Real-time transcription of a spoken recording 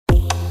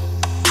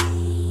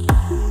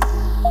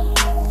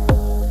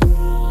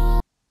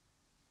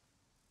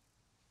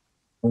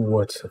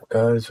What's up,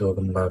 guys?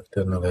 Welcome back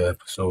to another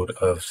episode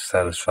of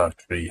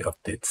Satisfactory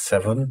Update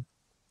 7.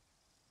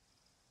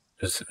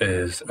 This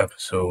is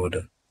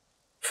episode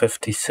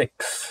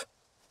 56.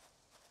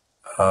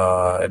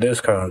 It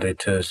is currently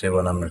Thursday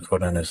when I'm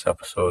recording this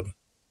episode.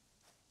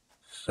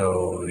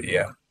 So,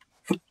 yeah.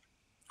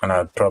 And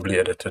I'll probably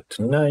edit it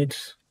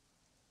tonight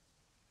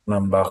when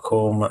I'm back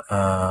home,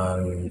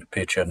 and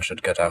Patreon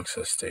should get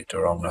access to it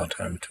around that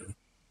time, too.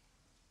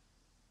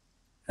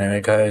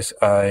 Anyway, guys,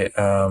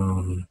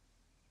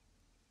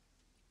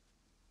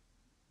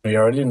 we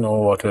already know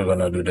what we're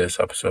gonna do this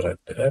episode.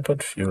 Did I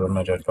put fuel in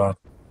my jetpack?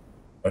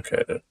 Okay,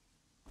 I did.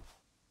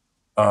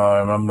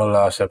 Remember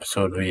last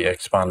episode we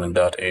expanded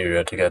that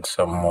area to get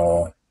some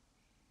more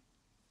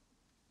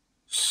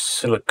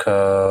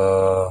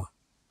silica.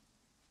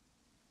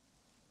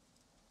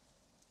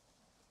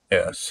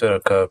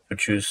 Silica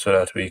produced so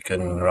that we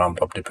can ramp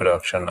up the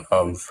production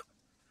of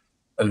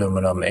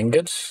aluminum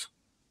ingots.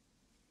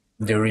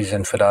 The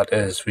reason for that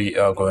is we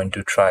are going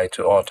to try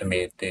to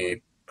automate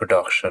the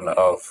production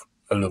of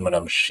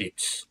aluminum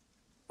sheets,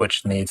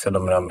 which needs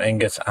aluminum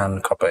ingots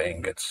and copper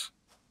ingots.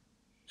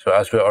 So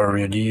as we're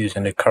already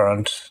using the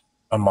current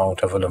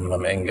amount of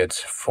aluminum ingots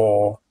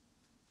for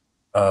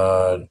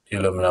the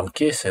aluminum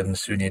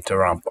casings, we need to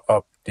ramp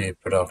up the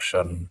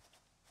production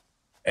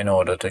in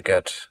order to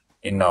get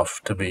enough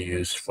to be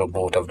used for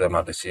both of them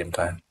at the same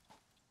time.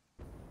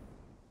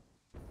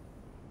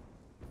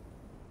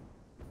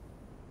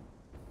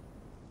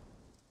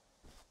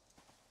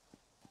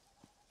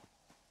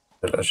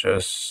 So let's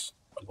just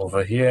go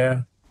over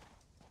here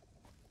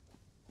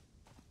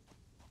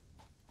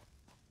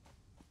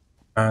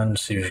and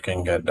see if we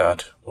can get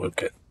that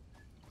working.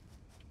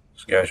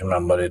 So guys,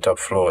 remember the top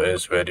floor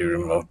is where the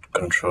remote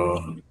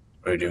control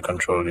radio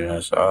control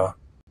units are.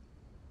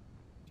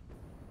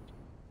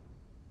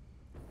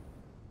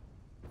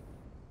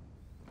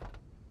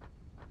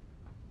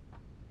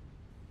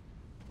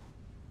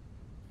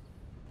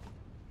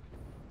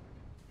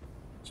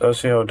 So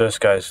let's see how this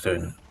guy's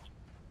doing.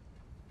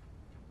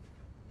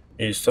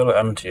 He's still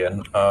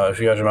emptying. If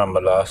you guys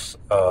remember last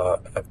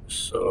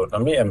episode,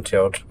 let me empty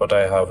out what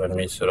I have in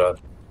me so that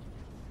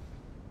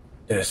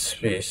there's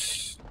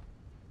space.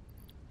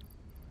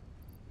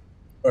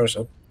 Where is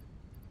it?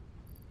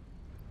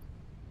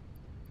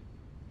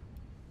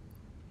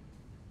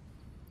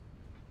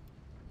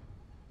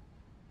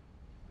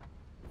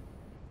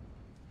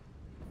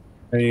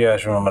 If you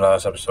guys remember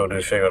last episode,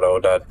 we figured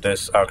out that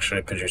this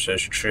actually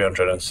produces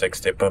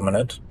 360 per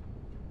minute,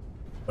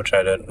 which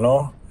I didn't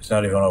know. It's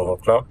not even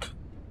overclocked,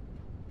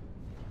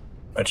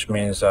 which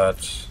means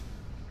that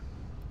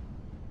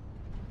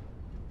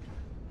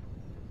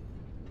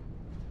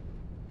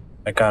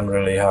I can't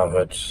really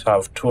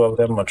have two of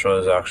them, which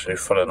was actually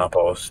filling up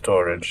our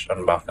storage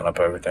and backing up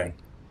everything.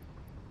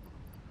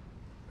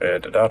 Where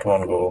did that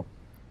one go?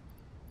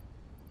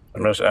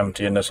 I'm just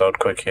emptying this out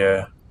quick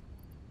here.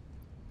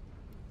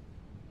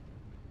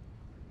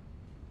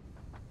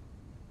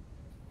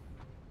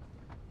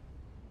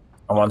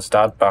 And once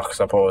that backs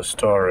up our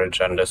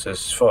storage and this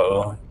is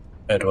full,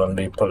 it won't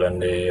be pulling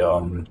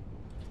the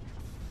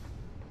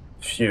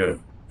fuel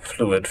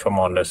fluid from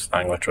on this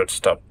thing, which would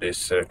stop the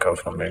silica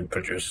from being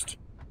produced.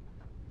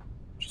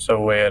 So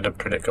we're the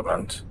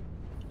predicament.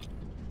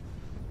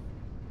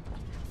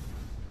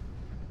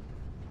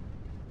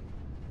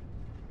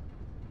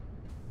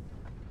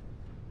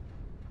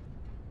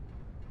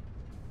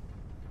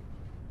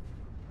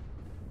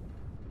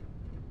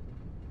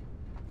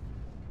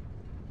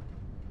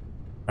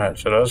 Alright,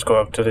 so let's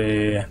go up to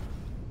the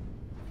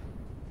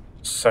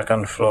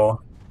second floor.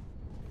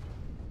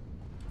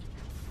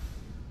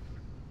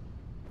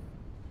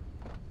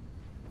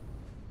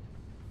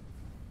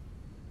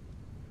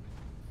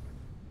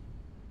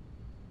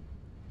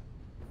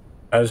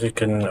 As you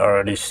can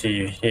already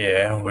see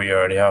here, we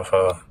already have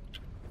a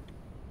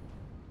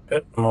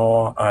bit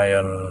more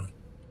iron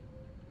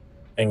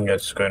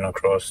ingots going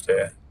across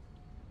there,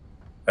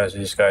 as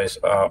these guys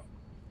are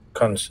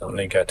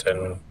constantly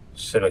getting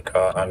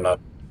silica and not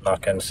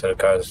lacking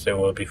silica as they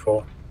were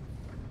before.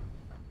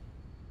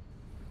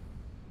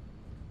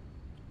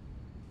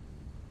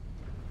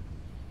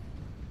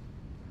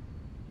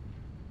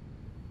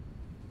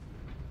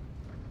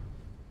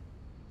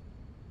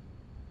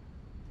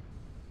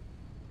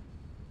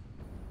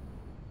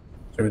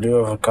 So we do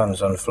have a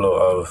constant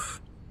flow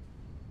of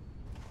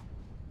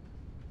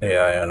the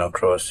iron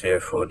across here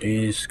for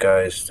these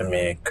guys to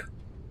make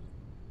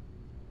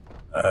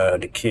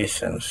the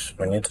casings.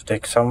 We need to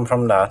take some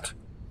from that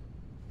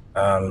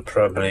and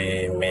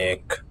probably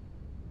make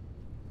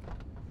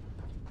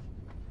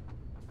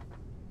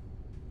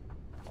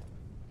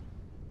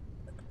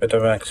a bit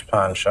of an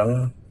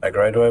expansion. Like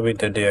right where we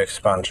did the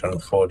expansion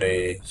for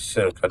the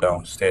silica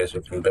downstairs,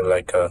 we can build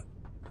like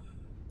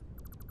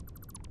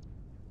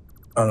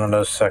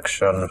another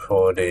section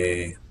for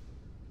the...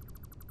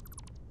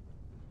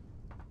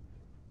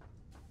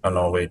 Oh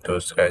no, wait,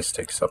 those guys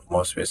take up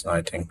more space than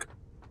I think.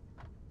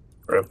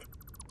 Rip.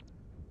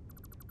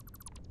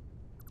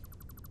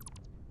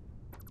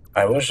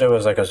 I wish there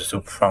was like a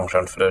soup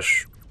function for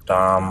this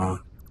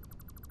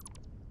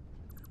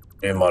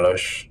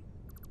demolish,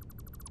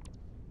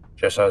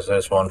 just as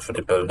there's one for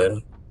the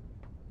building.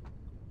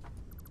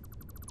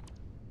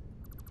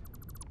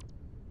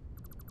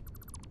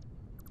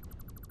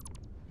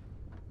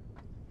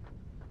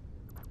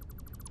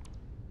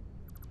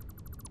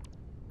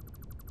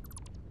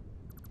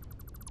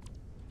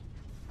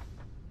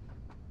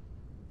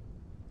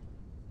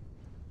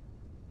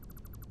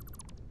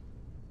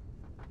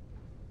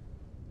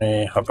 Let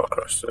me hop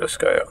across to this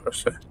guy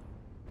across there.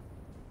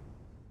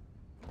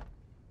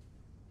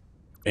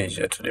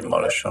 Easier to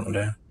demolish from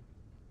there.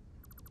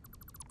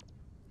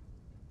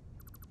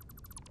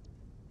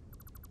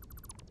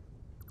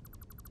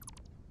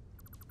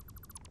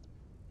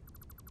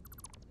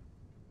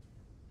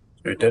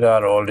 We did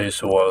add all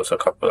these walls a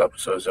couple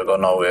episodes ago.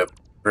 Now we're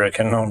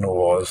breaking down the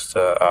walls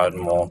to add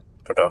more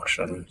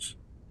productions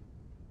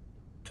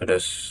to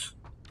this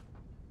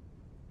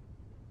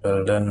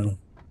building.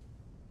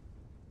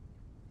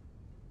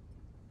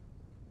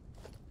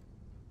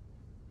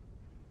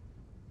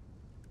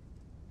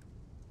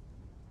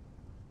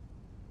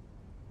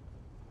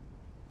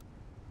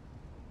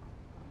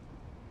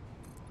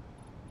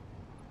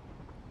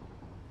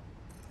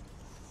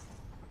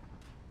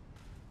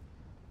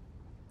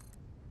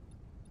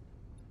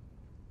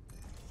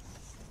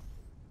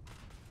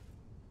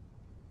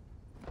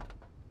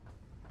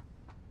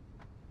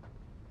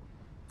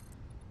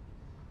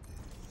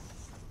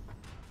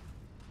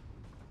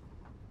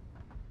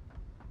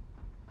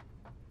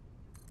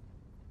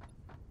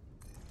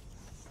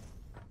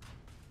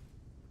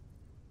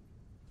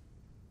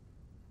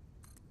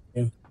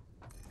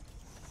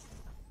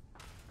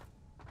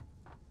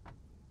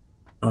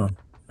 Oh,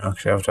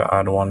 actually, I have to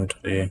add one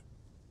to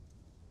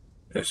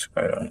this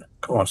guy.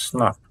 Come on,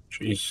 snap!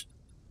 Jeez.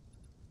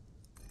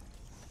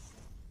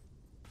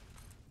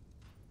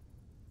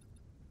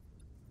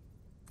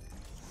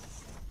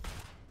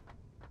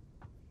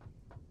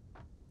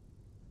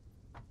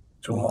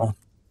 Two more.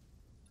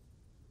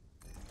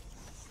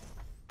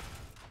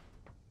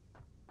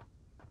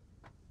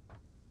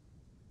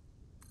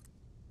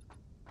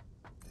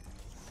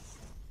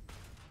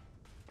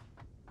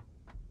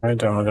 Right,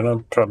 then we're gonna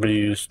probably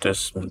use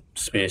this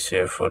space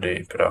here for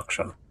the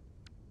production.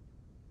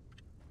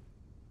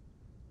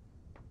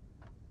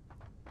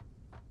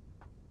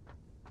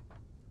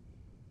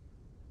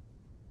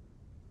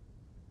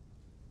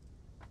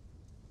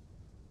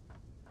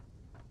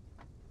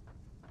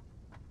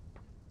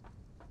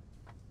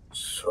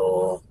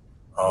 So,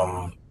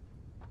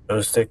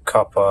 let's take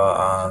copper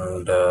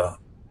and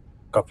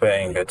copper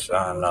ingots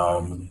and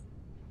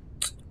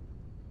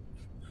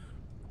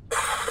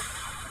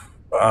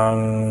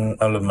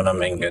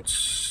aluminum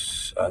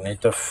ingots. I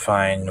need to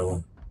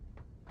find.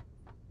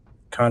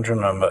 Can't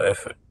remember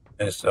if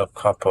it's a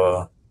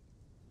copper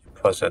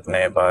deposit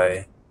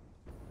nearby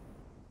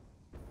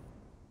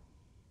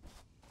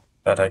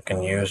that I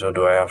can use, or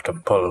do I have to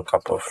pull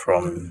copper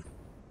from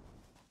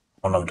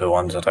one of the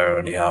ones that I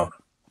already have?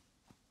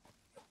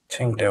 I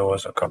think there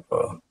was a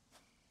copper.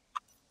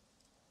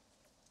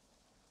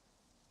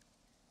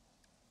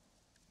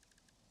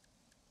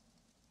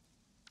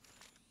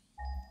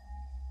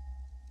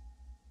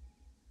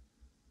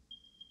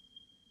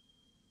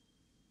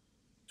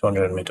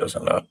 $200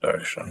 in that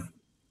direction.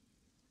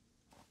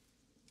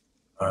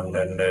 And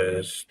then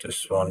there's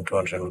this one,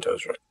 200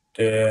 meters right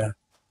there.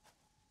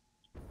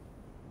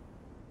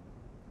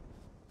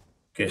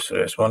 Okay, so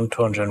there's one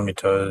 200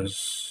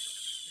 meters.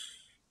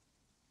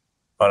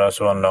 Oh, that's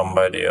one down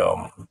by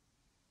the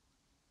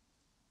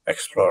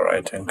Explorer,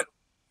 I think.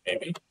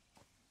 Maybe.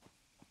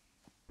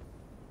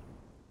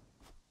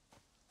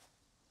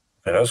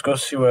 Okay, let's go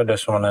see where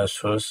this one is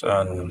first,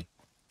 and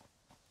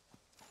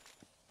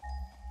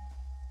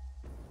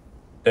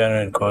then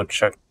we'll go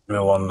check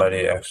the one by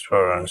the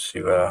Explorer and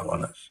see where that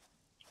one is.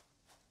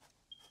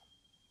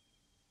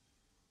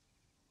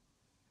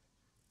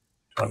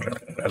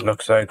 200. It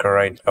looks like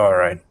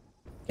alright.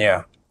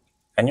 Yeah.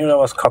 I knew that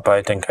was copper,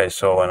 I think I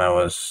saw when I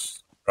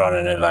was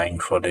running a line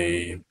for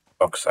the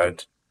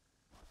bauxite.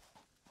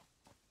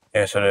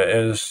 Yeah, so there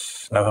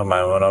is, never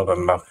mind, we're not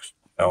going back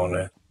down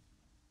there.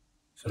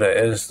 So there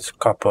is this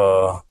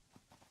copper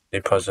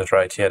deposit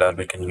right here that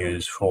we can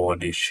use for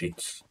these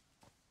sheets.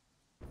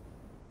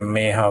 We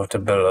may have to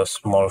build a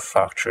small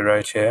factory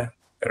right here,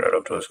 get rid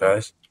of those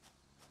guys,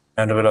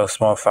 and build a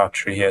small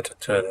factory here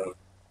to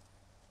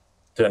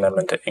turn them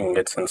into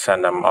ingots and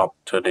send them up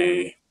to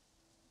the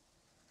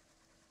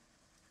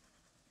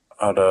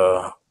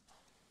other.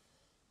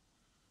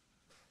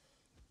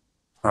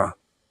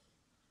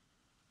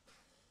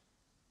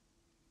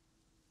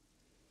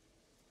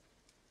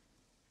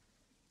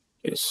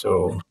 Okay,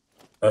 so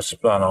let's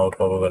plan out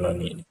what we're gonna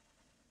need.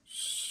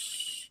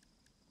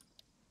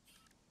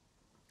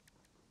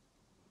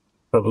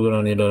 Probably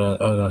gonna need an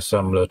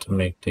assembler to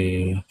make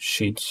the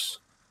sheets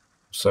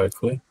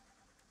cycling.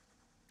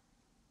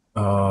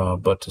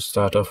 But to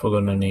start off, we're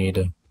gonna need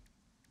a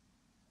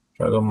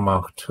Dragon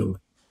Mark II.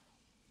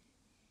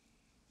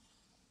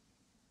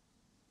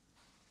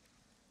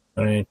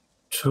 I need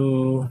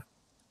two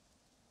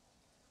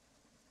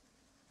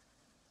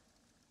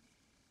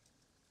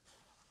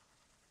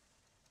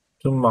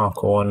two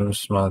Mark 1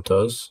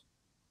 smelters.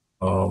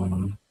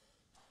 Not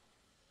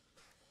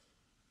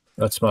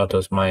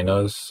smelters,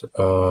 miners.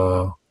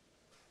 So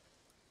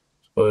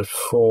it's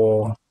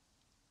 4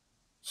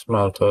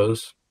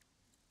 smelters.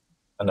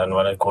 And then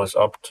when it goes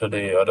up to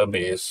the other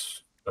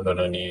base, we're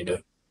gonna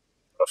need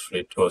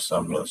roughly 2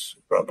 assemblers,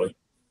 probably.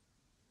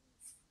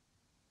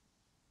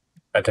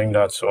 I think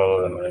that's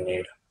all I'm gonna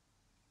need.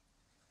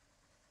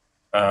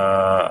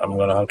 I'm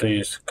gonna have to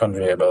use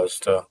conveyor belts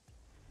too.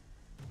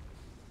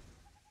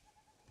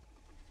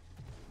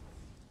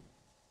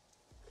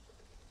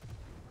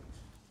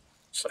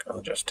 So I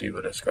can just deal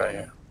with this guy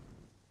here.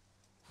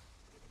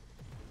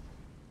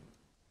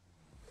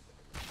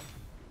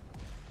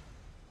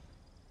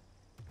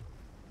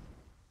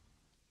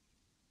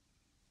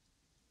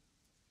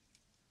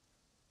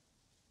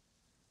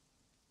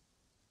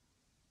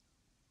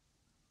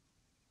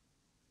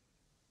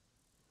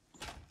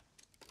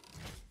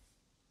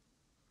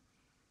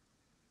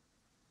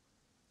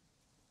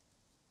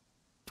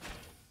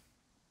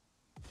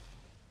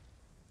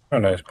 Oh,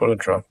 nice bullet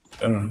drop.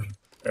 Didn't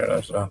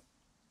realize that.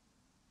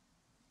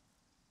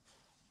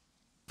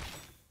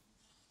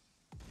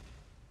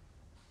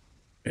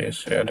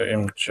 Yes, yeah,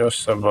 I'm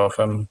just above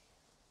him.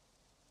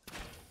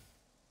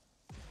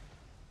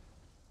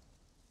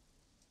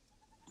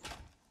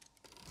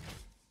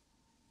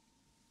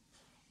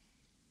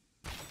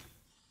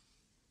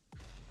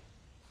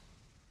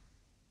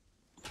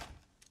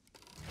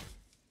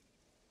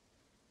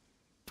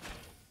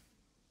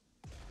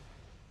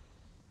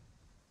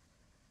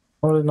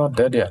 Oh, he's not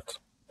dead yet.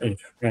 Hey, you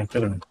can't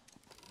kill him.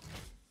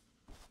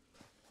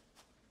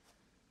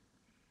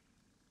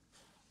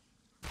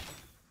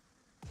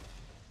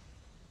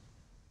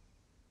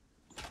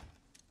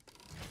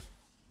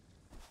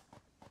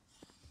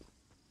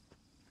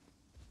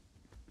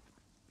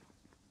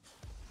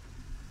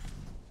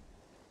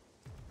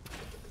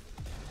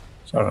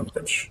 Son of a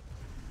bitch.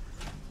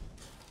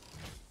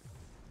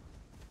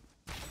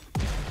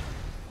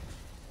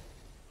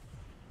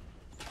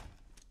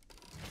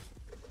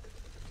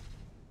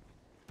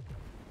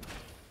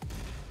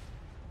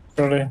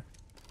 Really?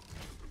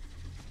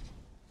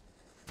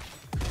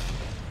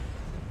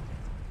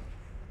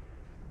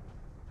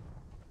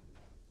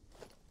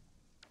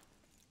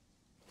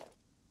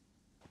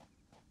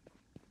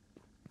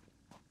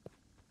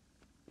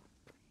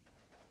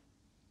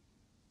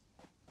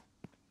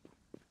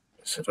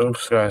 So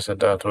those guys at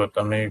that would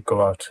let me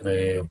go out to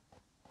the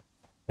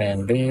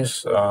main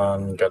base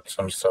and get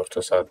some stuff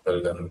to start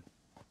building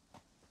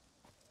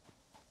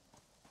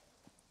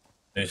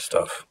this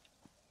stuff.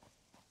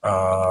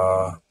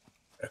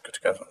 I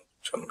could get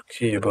some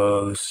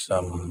cables,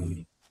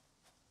 some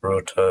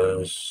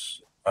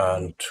rotors,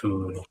 and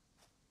 2.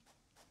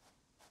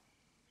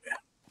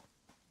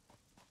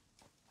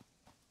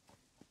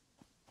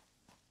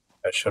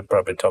 I should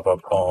probably top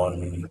up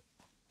on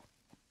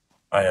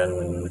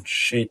iron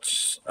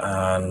sheets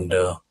and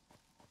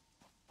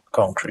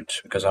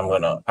concrete because I'm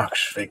gonna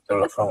actually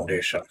build a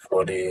foundation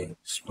for the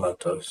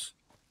smelters.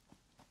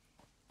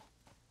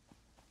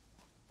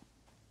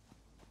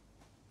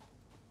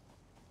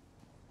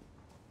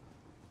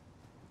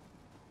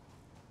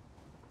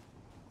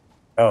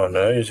 Oh,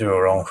 no, I used the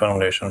wrong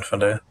foundation for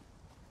that.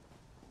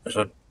 There's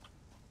a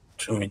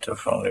 2-meter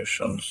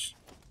foundations.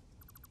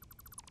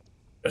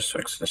 Just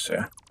fix this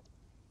here.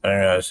 I didn't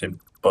realize the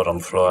bottom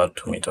floor had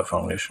 2-meter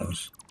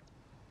foundations.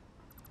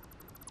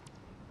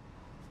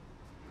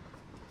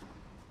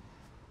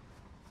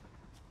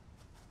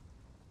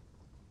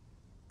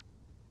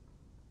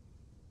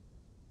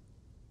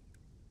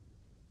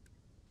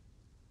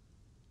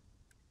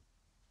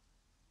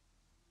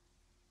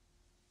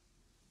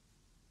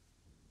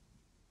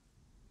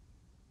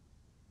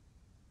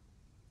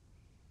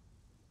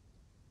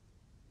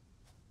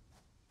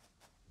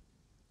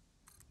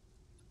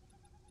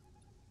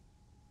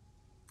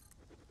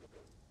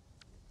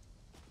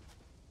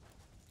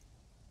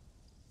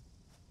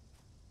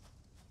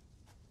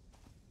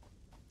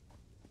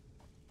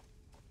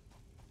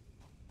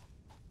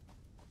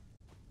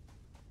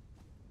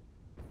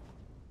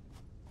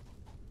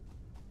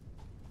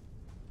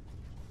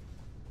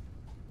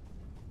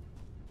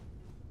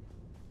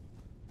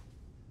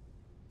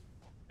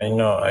 I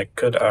know I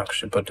could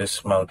actually put the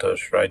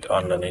smelters right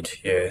underneath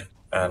here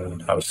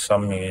and have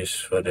some use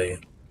for the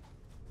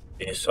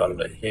piece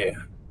under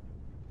here.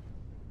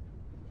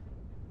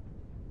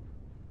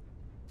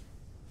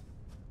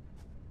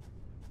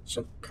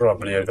 So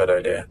probably a good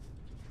idea.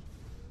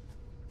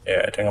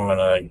 Yeah, I think I'm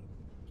gonna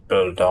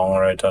build down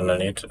right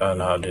underneath and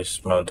have these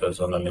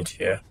smelters underneath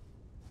here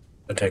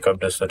to take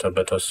up this little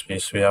bit of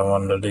space we have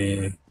under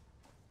the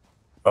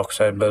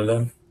oxide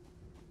building.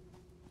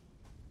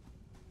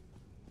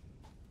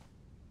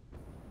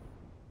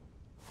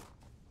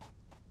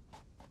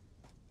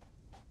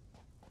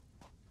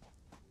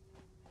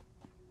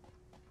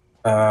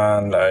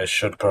 And I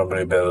should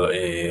probably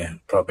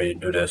probably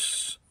do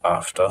this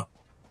after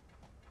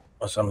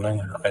or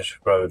something. I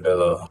should probably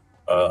build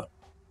a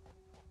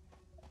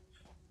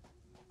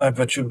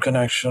hypertube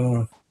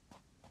connection.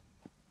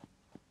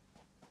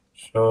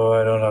 So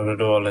I don't have to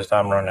do all this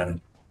time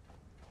running.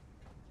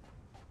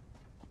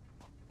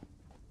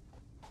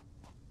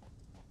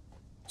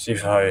 See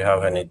if I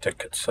have any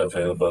tickets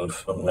available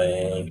for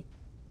me.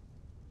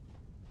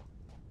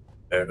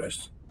 There it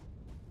is.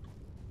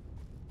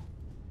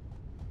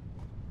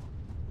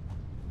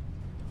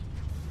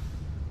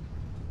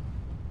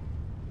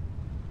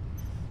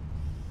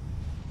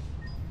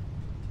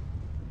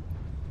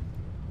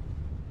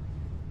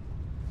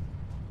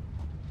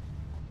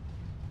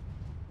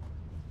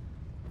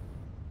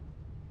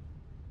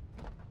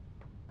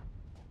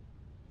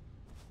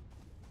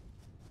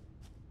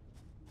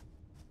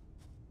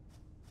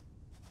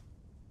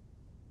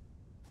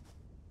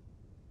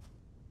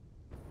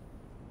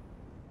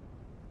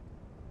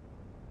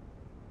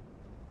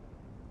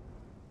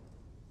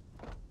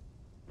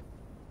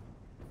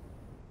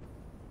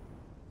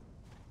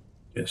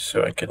 Yes,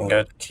 so I can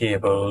get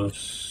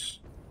cables,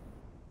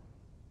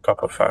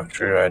 copper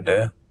factory right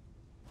there,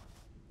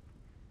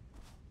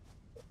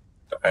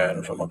 the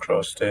iron from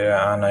across there,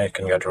 and I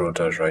can get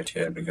rotors right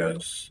here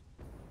because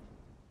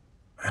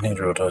I need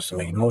rotors to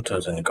make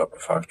motors in the copper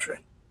factory.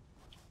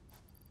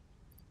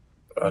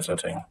 That's the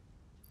thing.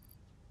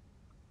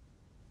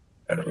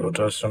 Get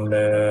rotors from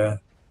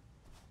there.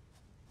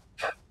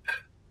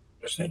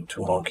 Just need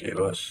 2 more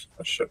cables.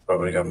 I should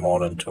probably get more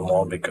than 2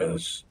 more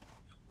because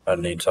I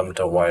need some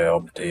to wire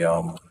up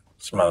the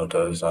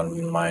smelters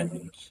and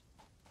mines.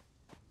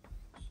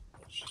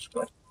 Just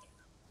go.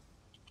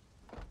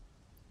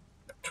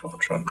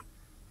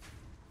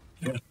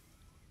 Yeah.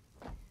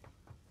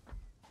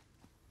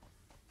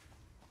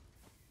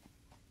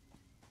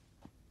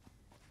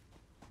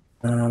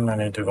 And I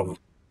need to go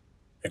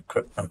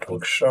equipment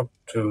workshop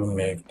to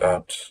make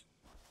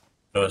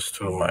those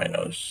 2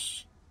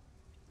 miners.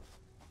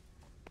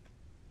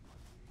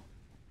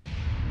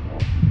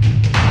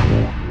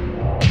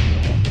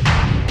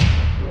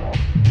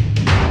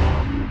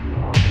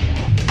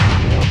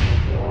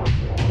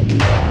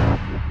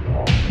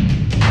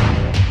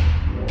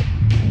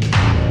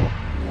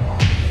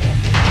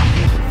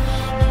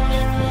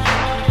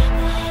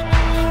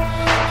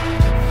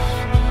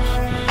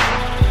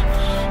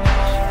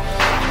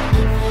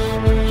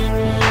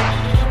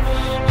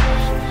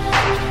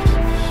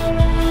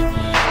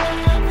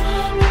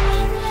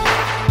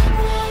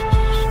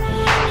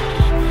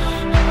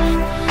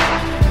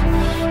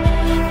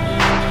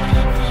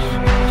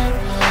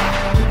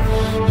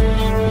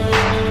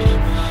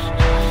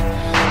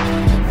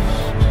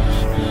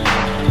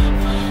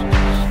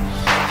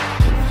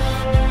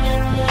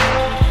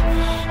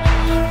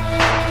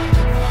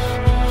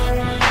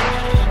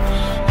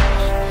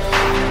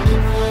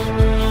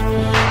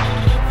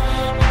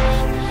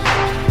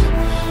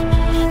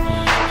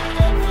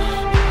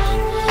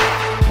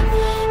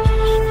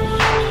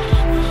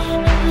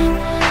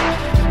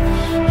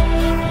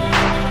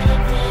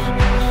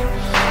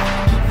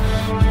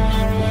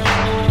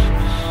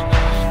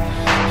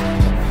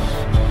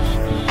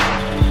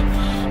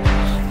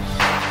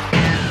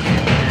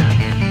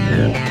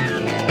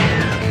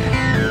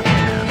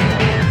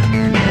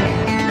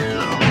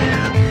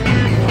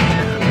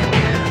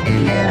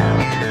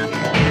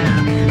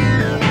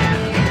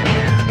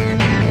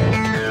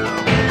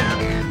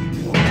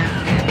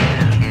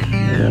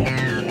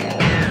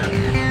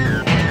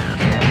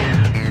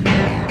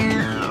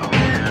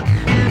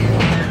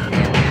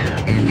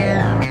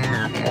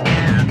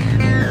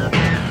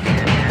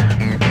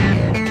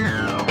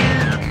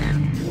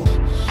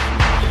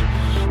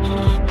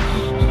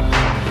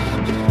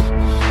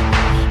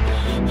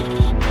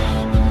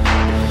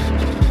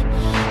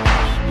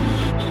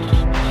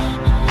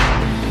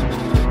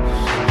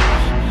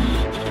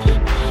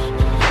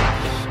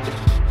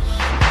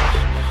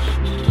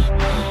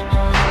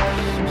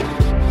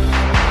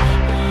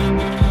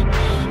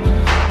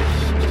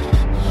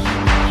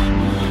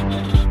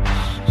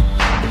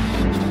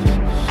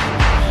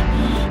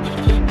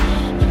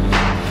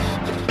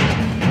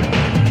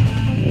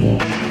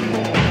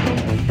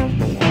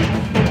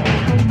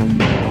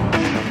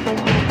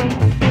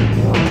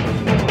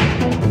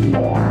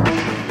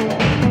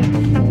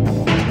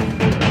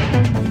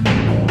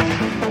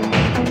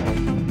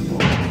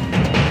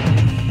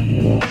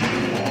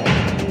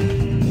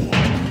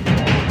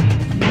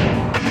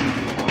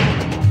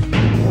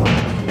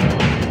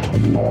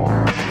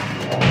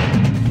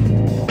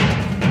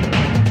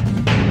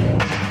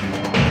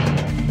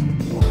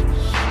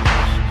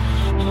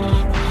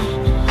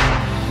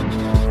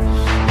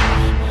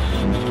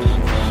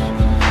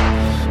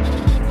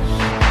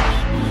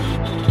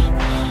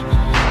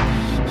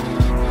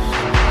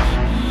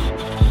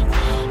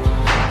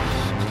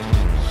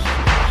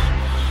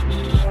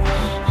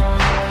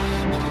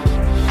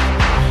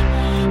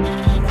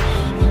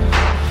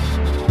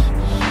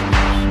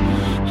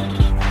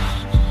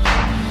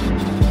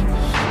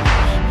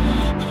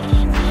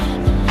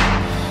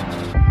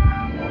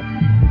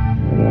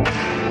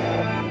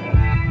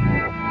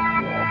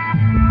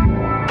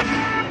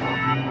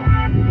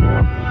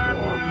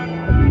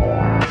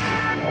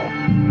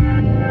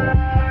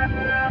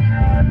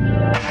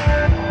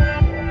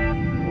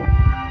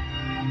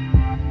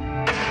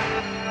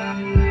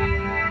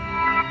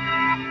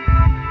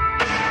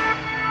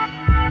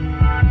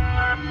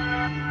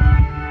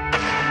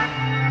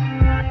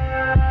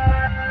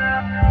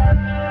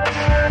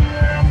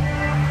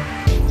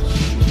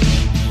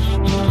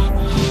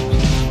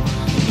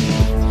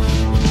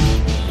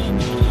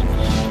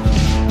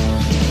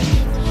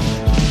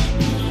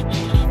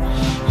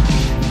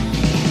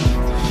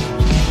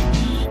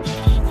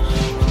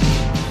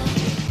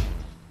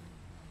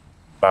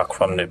 back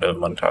from the build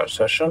montage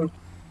session.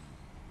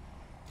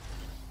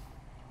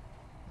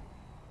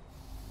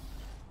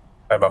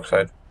 Hi,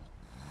 bauxite.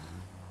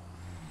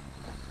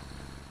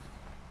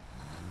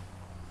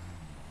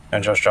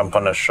 And just jump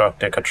on the truck,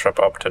 take a trip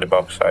up to the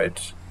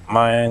bauxite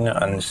mine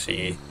and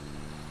see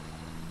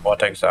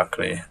what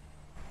exactly.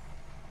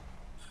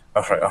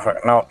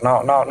 Alright, no.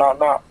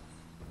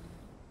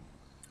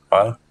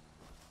 Well,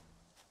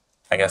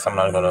 I guess I'm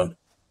not gonna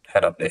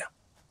head up there.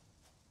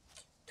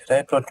 Did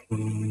I put,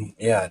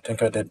 yeah, I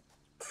think I did.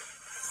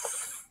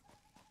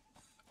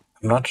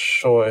 I'm not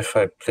sure if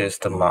I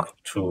placed the Mark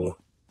II.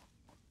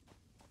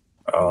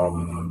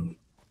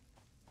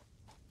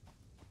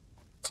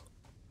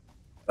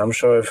 I'm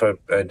sure if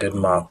I did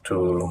Mark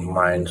II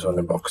mines on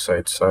the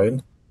bauxite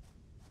side.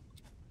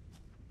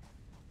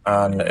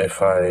 And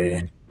if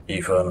I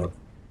even...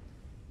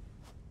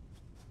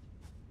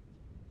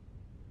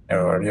 I'm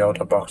already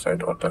out of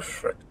bauxite, what the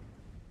frick?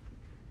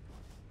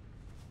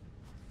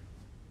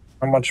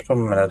 How much per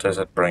minute is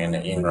it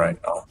bringing in right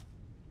now?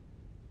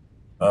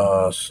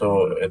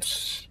 So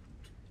it's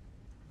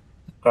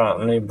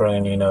currently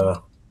bringing in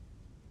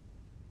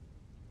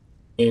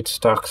 8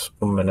 stacks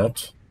per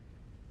minute.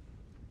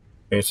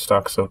 8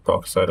 stacks of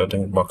bauxite. I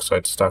think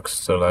bauxite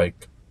stacks to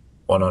like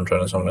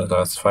 100 or something.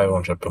 That's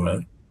 500 per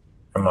minute.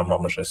 I remember how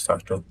much I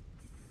stacked to.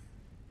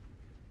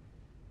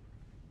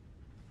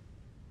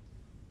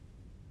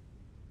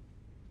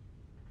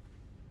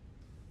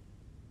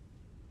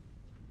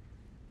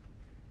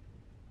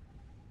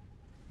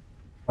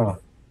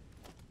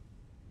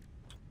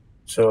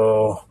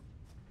 So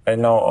right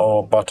now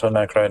our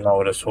bottleneck right now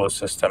with the source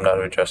system that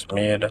we just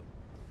made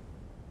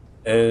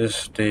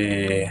is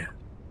the...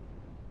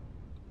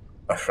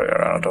 I figured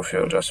I ran out of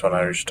fuel just when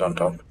I reached on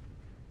top.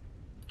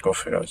 Go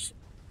figures.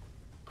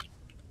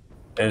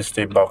 Is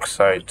the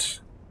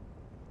bauxite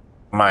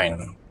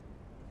mine,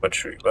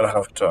 which we will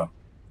have to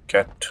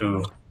get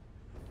to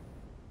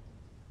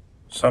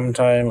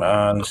sometime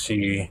and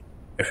see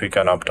if we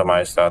can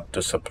optimize that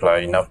to supply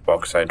enough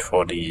bauxite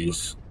for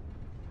these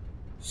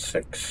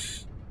 6.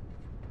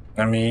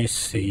 Let me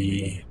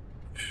see.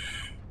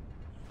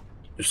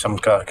 Do some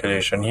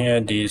calculation here.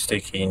 These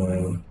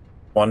taking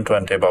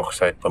 120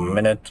 bauxite per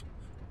minute.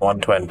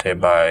 120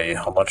 by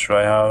how much do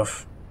I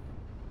have?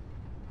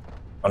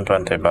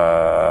 120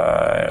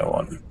 by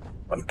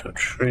 1, 2,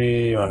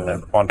 3,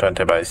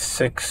 120 by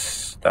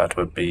 6. That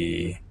would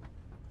be...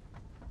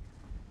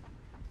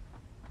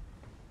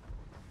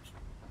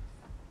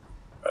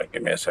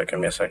 give me a sec.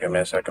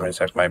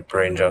 My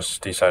brain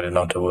just decided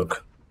not to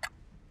work.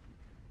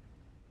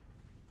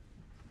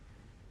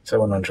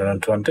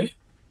 720.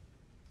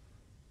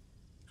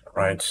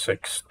 Right,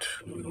 6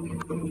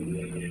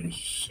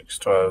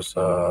 12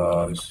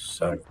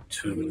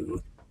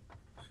 2.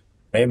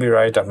 Maybe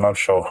right, I'm not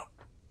sure.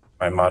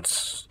 My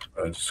maths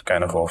is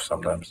kind of off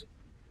sometimes.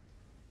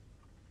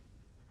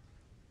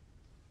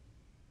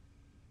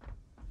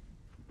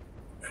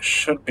 I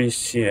should be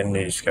seeing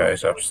these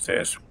guys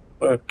upstairs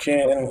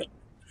working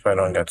if I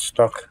don't get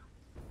stuck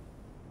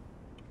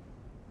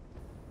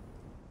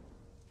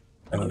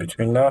in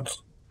between that.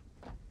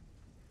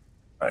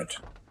 Right.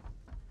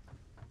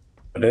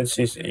 But let's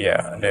see,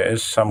 yeah, there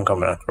is some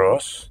coming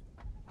across.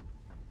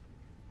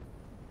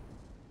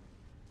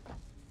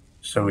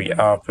 So we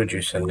are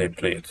producing the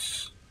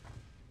plates.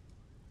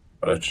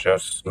 But it's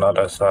just not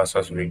as fast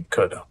as we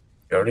could.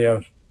 We already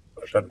have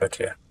a little bit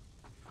here.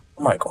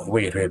 Oh my god,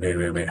 wait.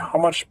 How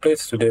much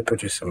plates do they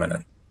produce a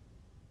minute?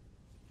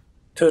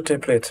 30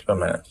 plates per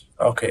minute.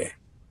 Okay.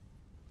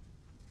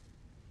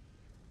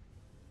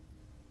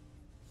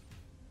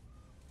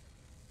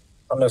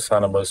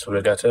 Understandable. So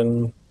we're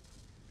getting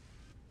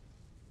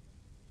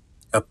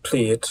a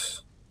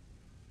plate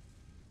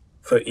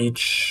for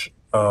each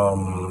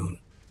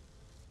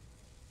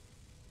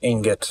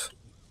ingot,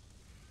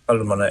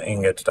 aluminum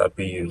ingot that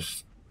we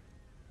use.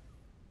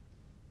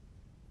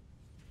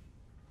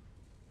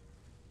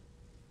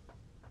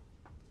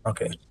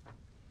 Okay.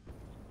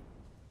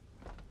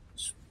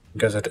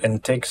 Because it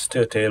intakes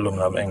 30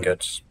 aluminum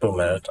ingots per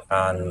minute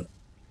and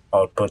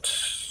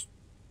outputs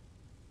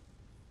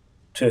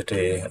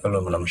 30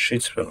 aluminum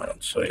sheets per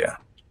minute. So yeah.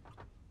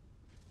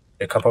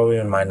 The copper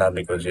we might not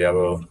because we have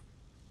a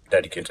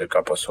dedicated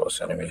copper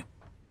source anyway.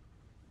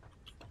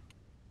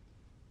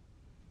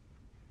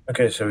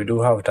 Okay, so we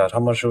do have that. How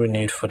much do we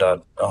need for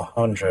that?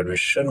 100. We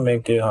should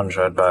make the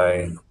 100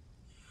 by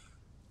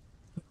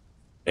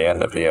the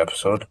end of the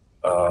episode.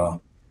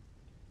 Not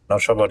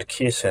sure about the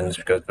casings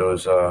because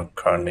those are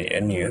currently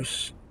in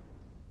use,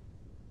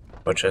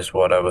 which is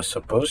what I was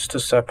supposed to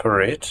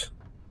separate.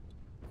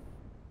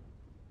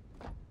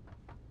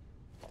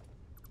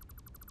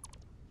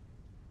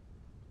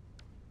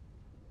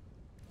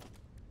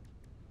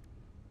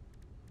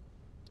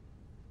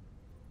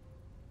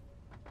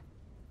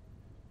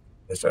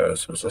 Is I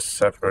was supposed to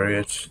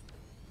separate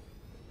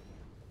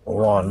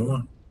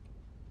one.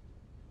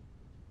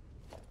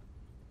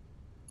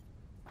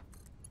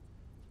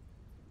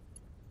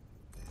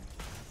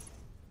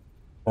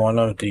 One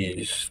of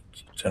these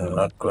to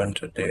not go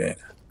into there.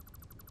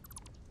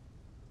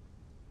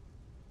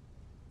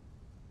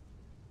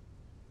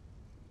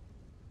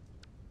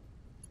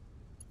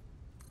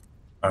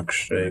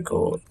 actually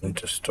go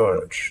into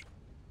storage.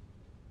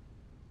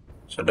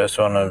 So this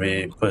one will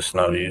be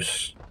personal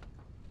use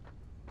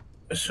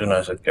as soon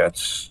as it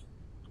gets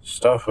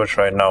stuff, which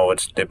right now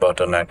it's the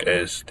bottleneck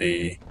is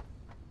the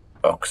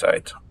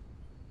bauxite.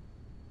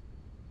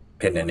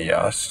 Pin in the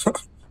ass.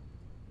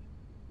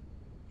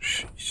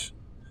 Jeez.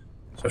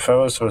 So if I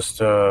was supposed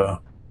to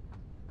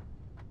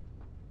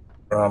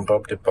ramp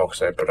up the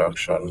bauxite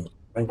production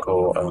and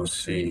go and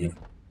see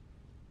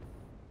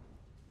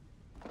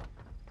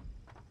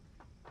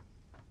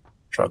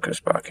truck is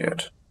back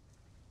yet.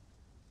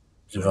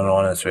 It's even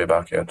on its way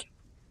back yet.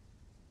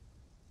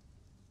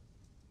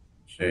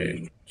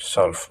 See,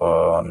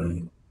 sulfur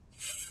and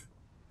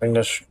I think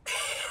this,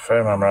 if I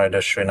remember right,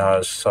 this train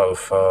has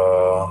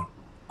sulfur,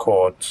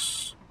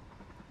 quartz,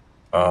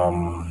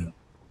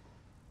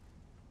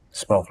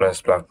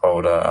 smokeless black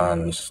powder,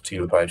 and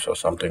steel pipes or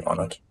something on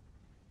it.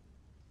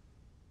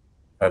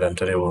 Head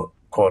into the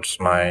quartz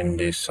mine,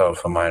 the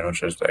sulfur mine,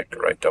 which is like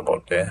right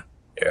about there,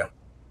 yeah,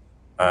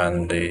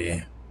 and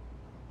the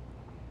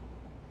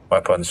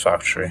weapons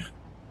factory.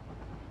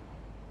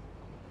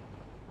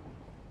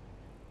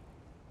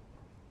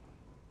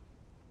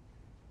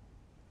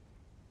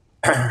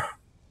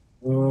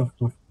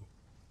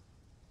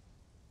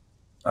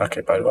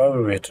 Okay, but while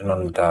we're waiting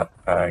on that,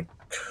 I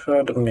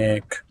could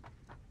make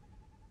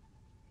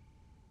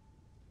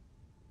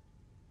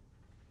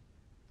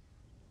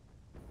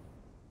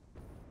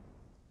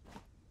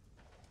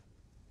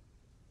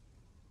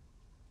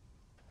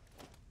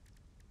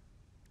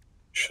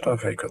should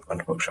have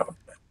equipment workshop.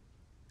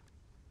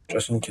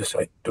 Just in case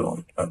I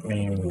don't, let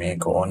me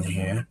make one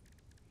here.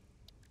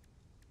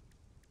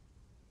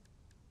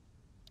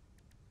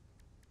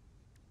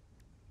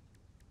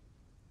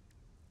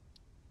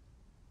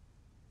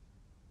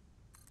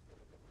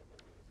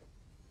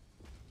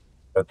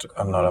 But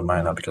another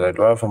miner because I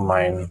do have a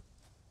mine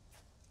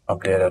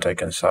up there that I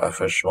can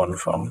salvage one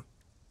from.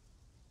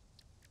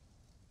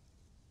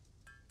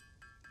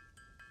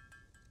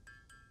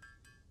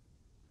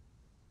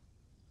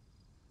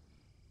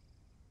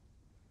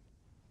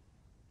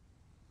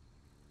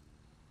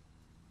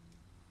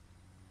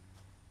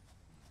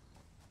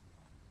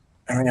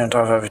 I mean, I don't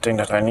have everything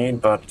that I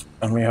need, but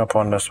let me hop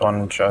on this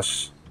one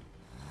just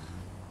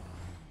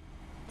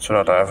so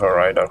that I have a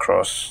ride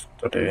across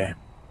to the.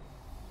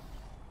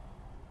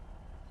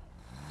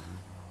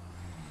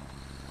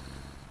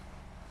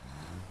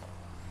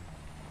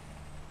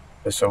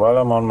 So while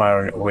I'm on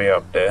my way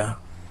up there,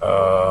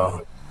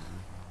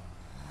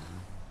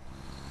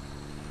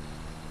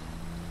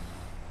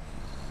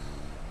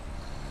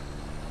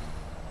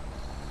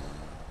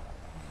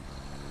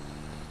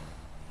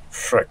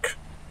 frick.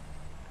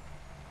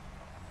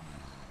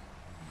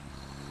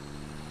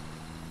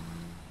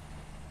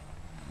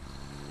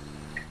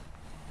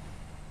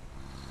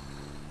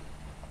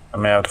 I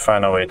may have to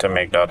find a way to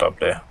make that up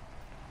there.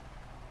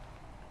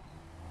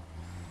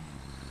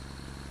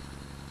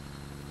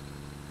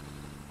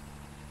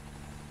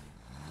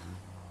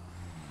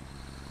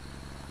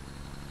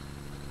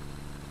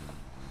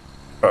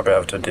 Probably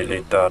have to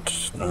delete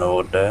that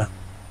node there.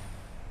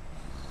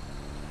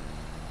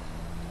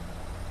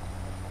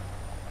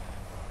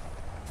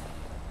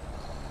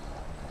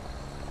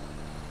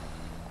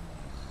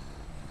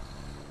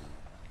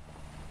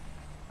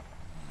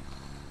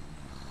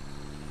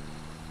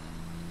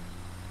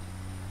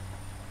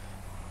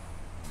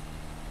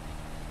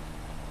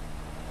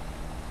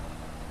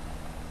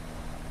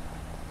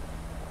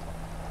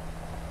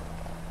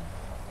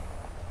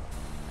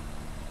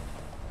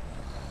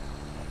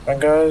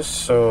 Alright guys,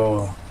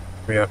 so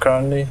we are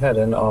currently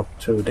heading up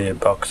to the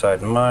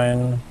bauxite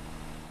mine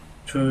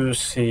to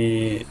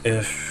see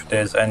if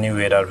there's any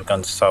way that we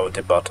can solve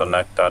the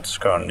bottleneck that's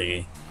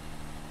currently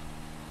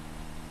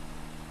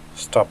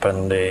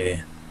stopping the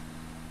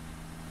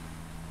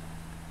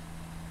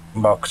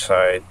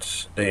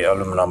bauxite, the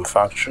aluminum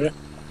factory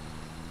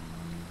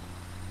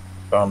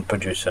from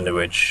producing the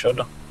way it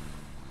should.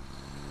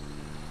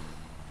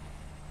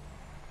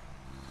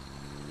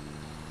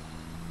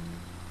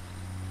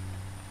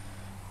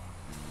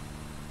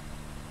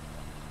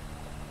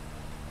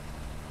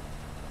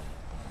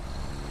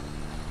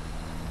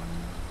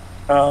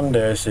 And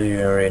there's a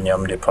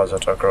uranium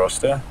deposit across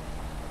there.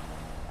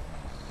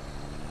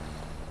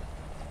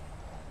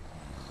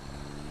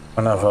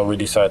 Whenever we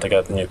decide to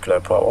get nuclear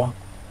power.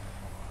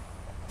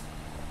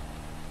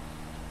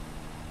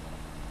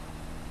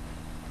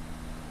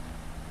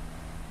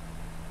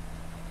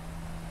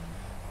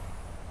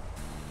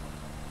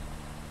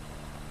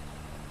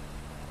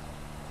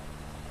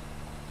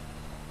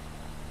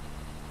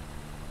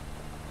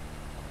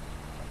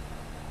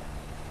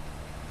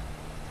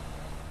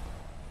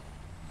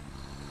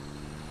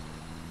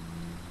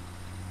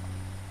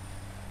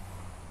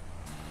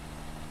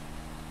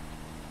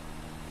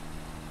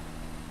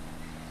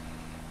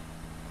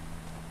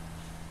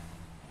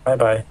 Bye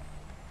bye.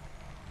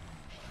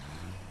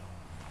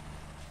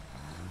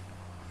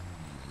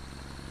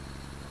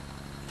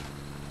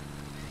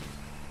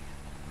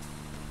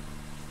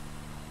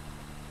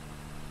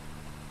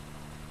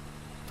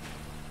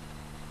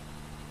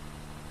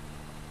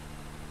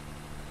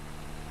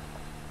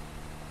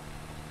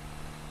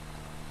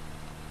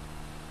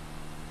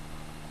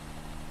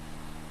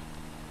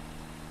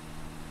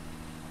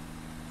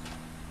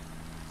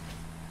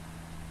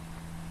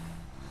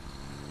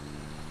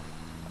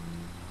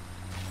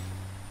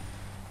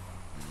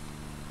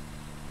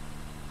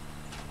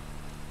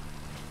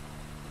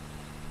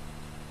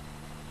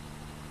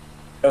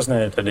 Just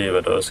needed to deal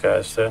with those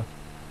guys too.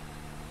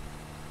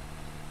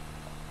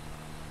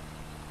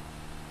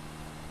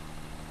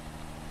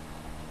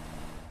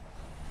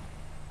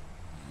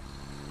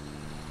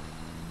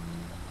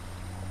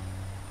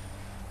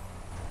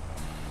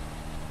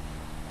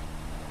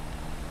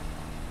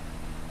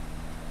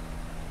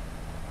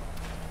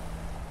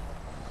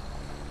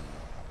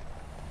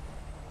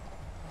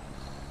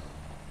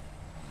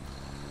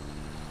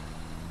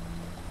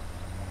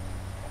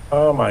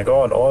 Oh my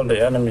god, all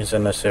the enemies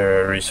in this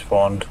area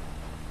respawned.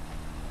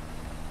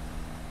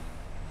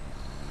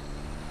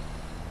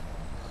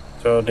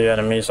 So the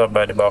enemies up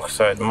by the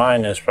bauxite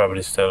mine is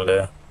probably still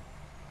there.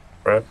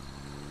 Right?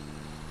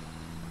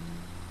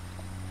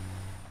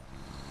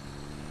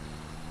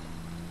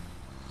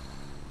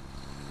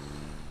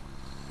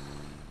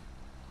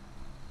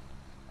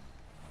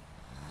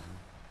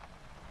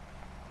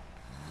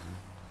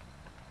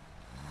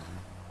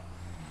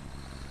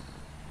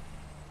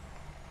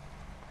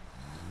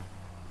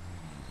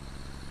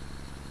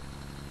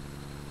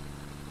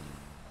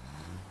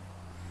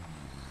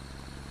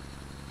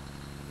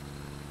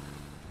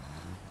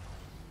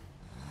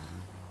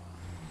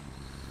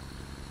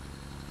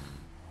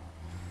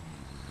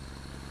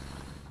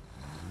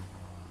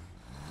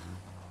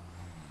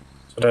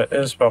 So there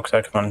is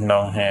bauxite coming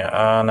down here,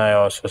 and I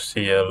also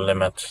see a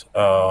limit.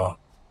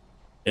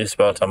 It's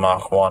about a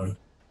Mark 1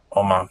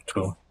 or Mark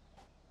 2.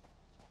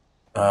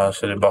 So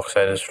the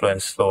bauxite is flowing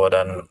slower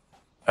than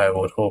I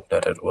would hope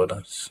that it would.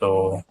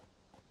 So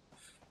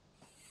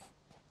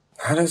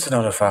that is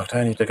another factor.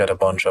 I need to get a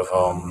bunch of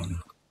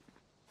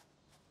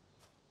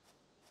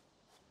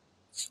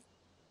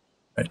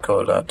I'd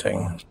call that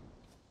thing,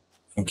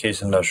 in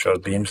case industrial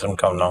beams and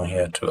come down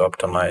here to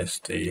optimize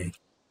the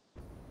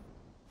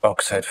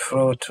bauxite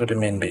flow to the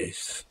main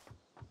base.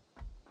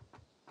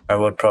 I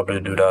would probably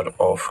do that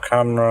off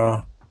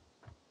camera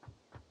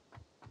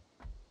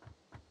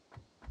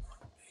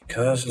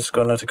because it's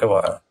gonna take a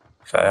while.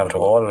 So I have to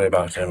go all the way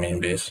back to the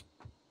main base,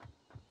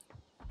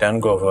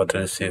 then go over to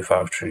the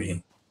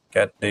Satisfactory,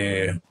 get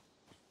the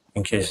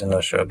encased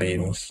industrial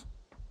beams,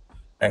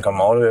 and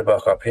come all the way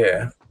back up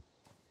here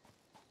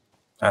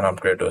and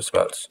upgrade those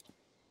belts.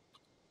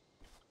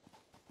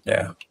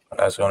 Yeah,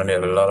 that's gonna be a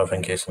lot of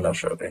encased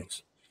industrial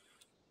beams.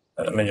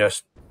 Let me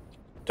just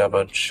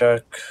double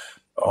check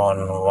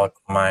on what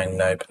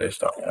mine I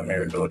placed on. Let me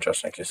reload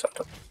just in case I have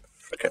to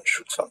freaking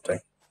shoot something.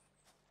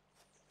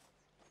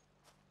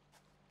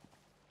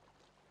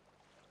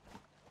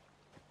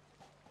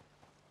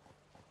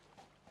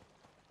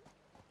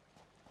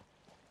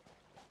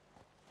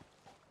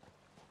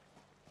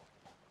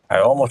 I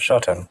almost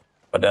shot him,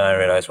 but then I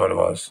realized what it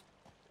was.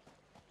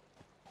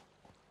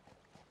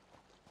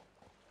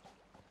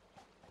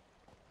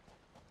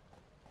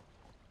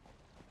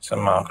 It's a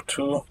Mark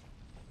 2.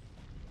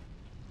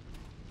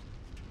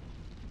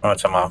 Oh,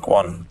 it's a Mark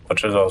 1,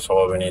 which is also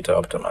what we need to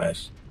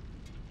optimize.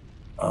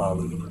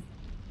 But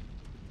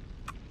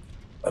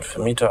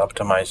for me to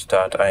optimize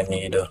that, I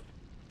need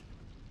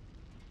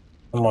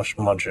how much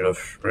modular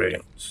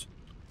frames?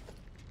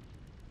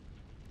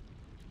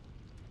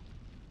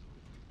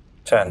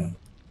 10.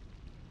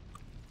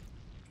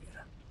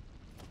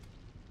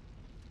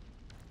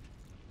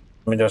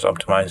 Let me just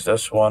optimize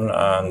this one,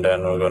 and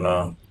then we're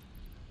gonna.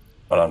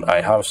 Well,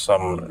 I have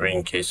some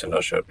ring case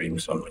industrial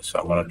beams on me, so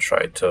I'm gonna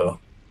try to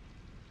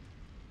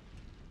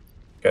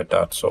get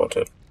that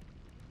sorted.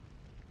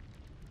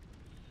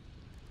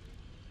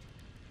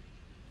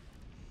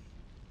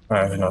 I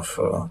have enough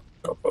for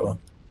a couple.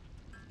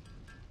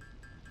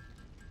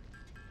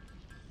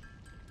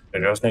 I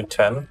just need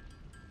 10.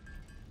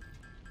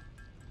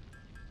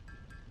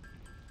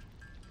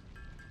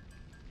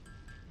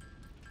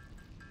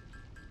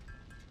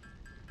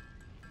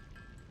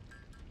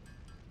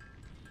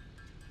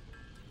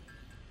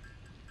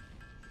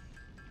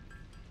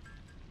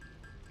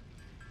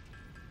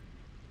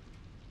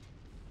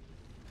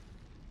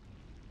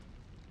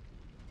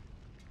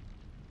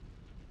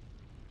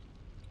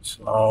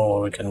 So now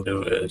what we can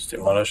do is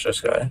demolish this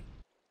guy.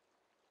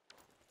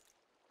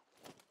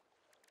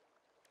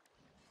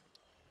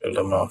 Build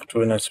a Mark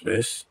 2 in its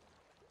base.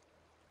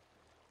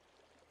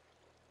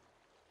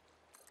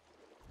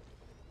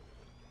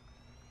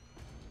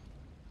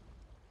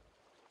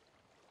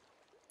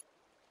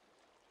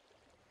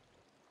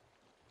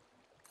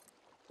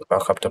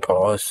 Back up the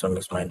power as soon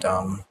as my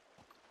dam.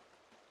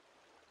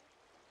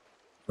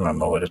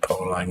 Remember where the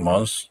power line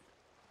was.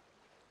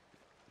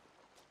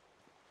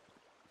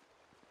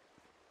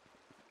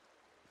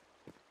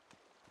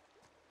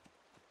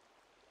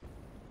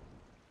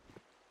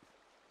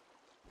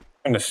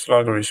 And the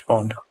slug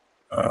respawned.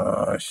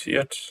 I see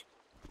it.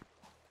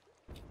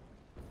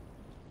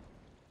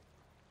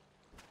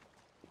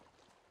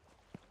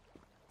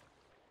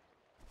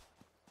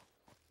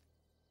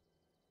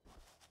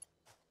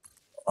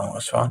 Oh,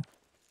 that's fine.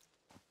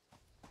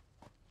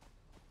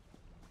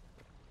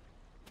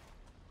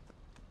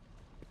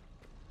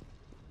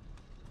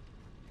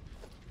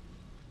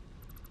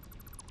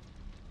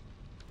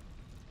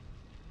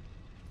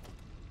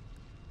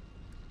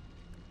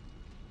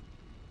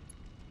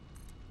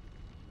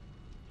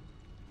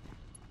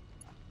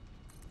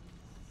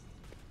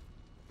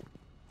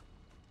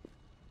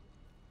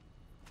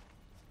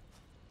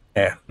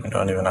 Yeah, I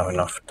don't even have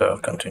enough to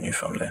continue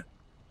from there.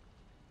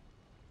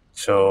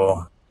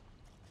 So,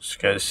 as you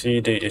guys see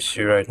the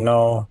issue right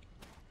now.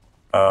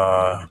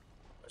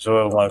 So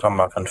I want to come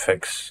back and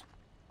fix.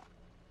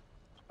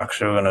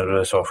 Actually, we're going to do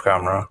this off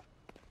camera.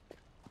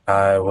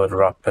 I would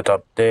wrap it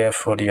up there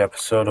for the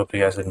episode. Hope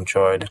you guys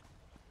enjoyed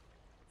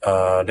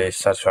the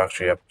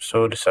Satisfactory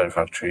episode, the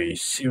Satisfactory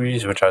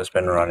series, which has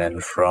been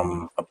running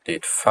from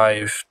update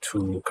 5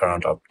 to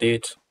current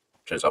update,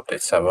 which is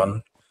update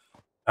 7.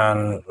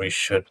 And we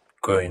should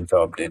go into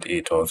update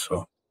 8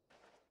 also.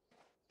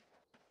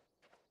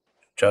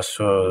 Just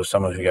for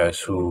some of you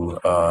guys who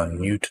are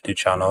new to the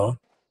channel,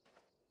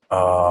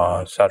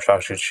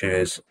 Satisfactory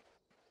series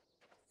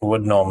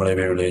would normally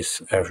be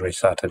released every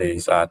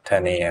Saturdays at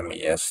 10 a.m.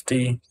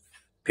 EST.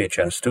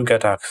 Patrons do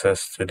get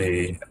access to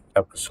the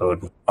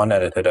episode,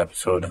 unedited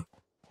episode,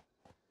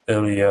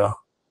 earlier,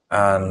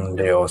 and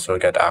they also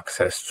get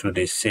access to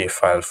the save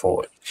file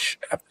for each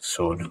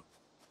episode.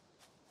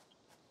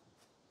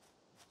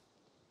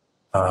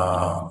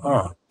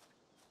 So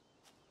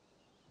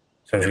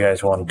if you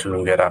guys want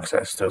to get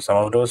access to some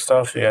of those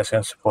stuff, you guys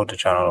can support the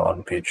channel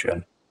on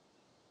Patreon.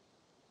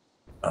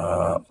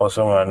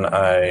 Also, when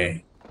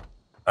I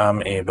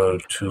am able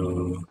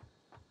to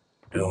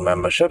do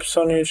memberships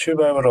on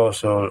YouTube, I would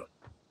also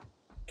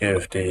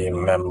give the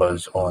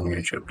members on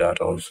YouTube that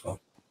also.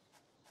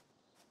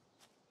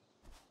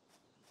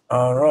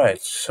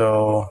 Alright,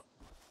 so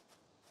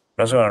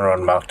I'm just going to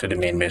run back to the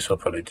main base.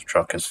 Hopefully the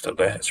truck is still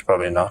there. It's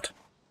probably not.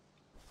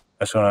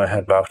 I'm just going to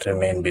head back to the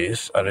main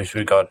base. At least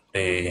we got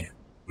the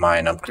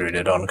mine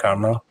upgraded on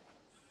camera.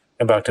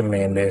 Get back to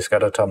main base,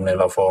 got a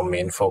thumbnail of our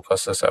main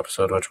focus this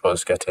episode, which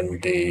was getting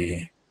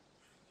the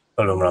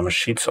aluminum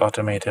sheets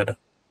automated.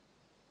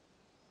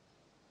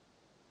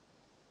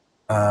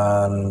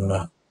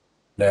 And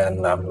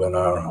then I'm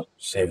gonna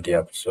save the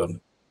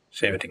episode.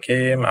 Save the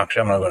game.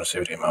 Actually, I'm not gonna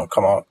save the game. I'll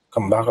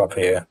come back up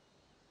here.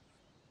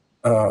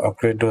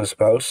 Upgrade those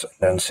belts,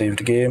 then save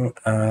the game,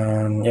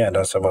 and yeah,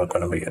 that's about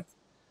gonna be it.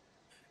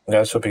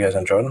 Guys, hope you guys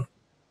enjoyed. If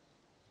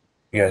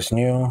you guys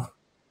new,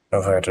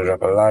 don't forget to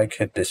drop a like,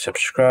 hit the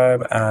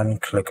subscribe, and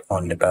click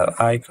on the bell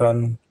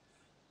icon.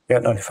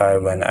 Get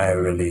notified when I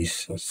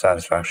release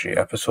Satisfactory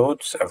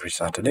episodes every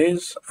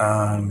Saturdays,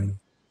 and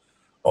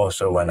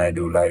also when I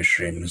do live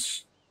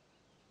streams.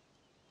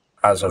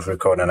 As of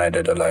recording, I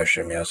did a live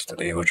stream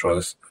yesterday, which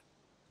was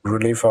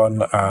really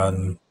fun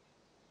and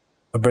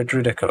a bit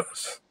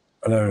ridiculous.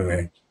 But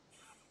anyway,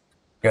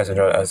 you guys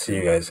enjoy. I'll see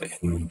you guys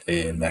in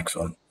the next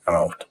one. I'm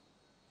out.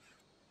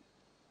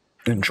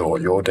 Enjoy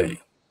your day.